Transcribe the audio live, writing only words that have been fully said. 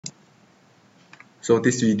So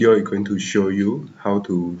this video is going to show you how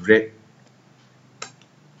to rate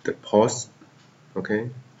the pause,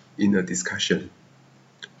 okay, in a discussion.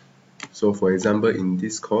 So for example, in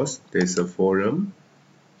this course, there's a forum,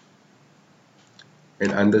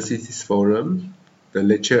 and under this forum, the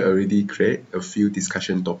lecturer already create a few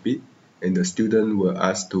discussion topics, and the student were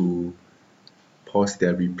asked to pause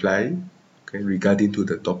their reply, okay, regarding to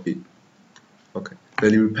the topic. Okay,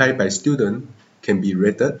 the reply by student can be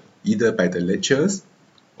rated either by the lecturers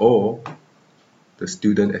or the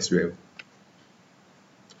student as well.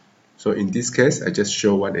 So in this case, I just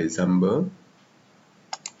show one example.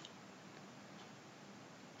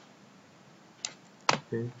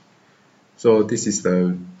 Okay. So this is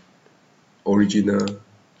the original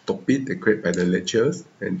topic created by the lecturers,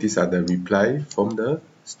 and these are the reply from the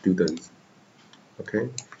students. Okay.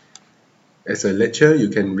 As a lecturer, you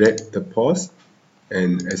can rate the pause,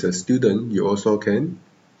 and as a student, you also can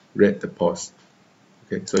rate the pause.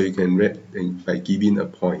 Okay, so you can rate by giving a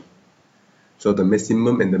point. So the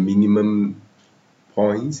maximum and the minimum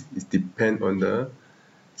points is depend on the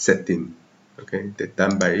setting, okay, that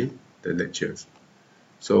done by the lecturers.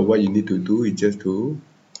 So what you need to do is just to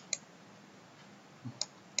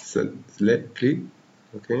select, click,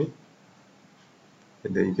 okay,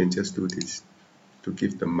 and then you can just do this to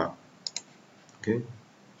give the mark, okay.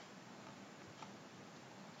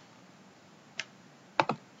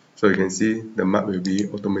 So you can see the mark will be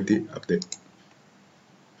automatic update.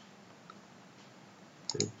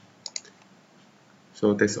 Okay.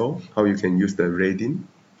 So that's all how you can use the rating.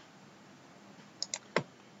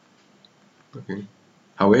 Okay.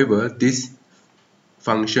 However, this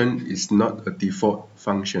function is not a default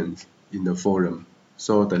function in the forum,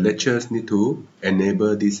 so the lecturers need to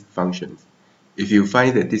enable these functions. If you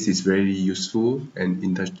find that this is very useful and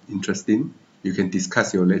interesting, you can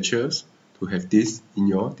discuss your lectures to have this in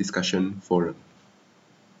your discussion forum.